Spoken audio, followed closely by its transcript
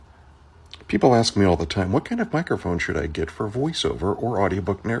People ask me all the time, what kind of microphone should I get for voiceover or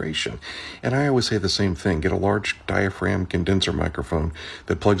audiobook narration? And I always say the same thing. Get a large diaphragm condenser microphone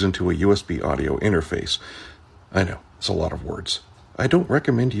that plugs into a USB audio interface. I know, it's a lot of words. I don't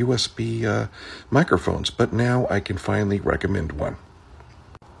recommend USB microphones, but now I can finally recommend one.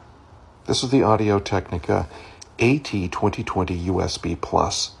 This is the Audio-Technica AT2020 USB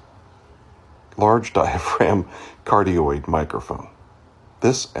Plus large diaphragm cardioid microphone.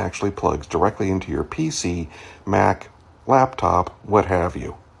 This actually plugs directly into your PC, Mac, laptop, what have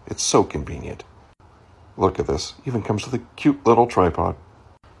you. It's so convenient. Look at this. Even comes with a cute little tripod.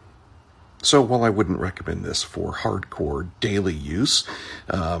 So while I wouldn't recommend this for hardcore daily use,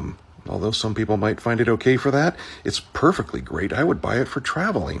 although some people might find it okay for that, it's perfectly great. I would buy it for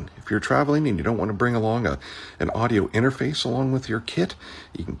traveling. If you're traveling and you don't want to bring along an audio interface along with your kit,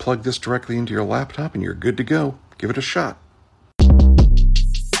 you can plug this directly into your laptop and you're good to go. Give it a shot.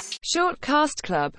 Shortcast Club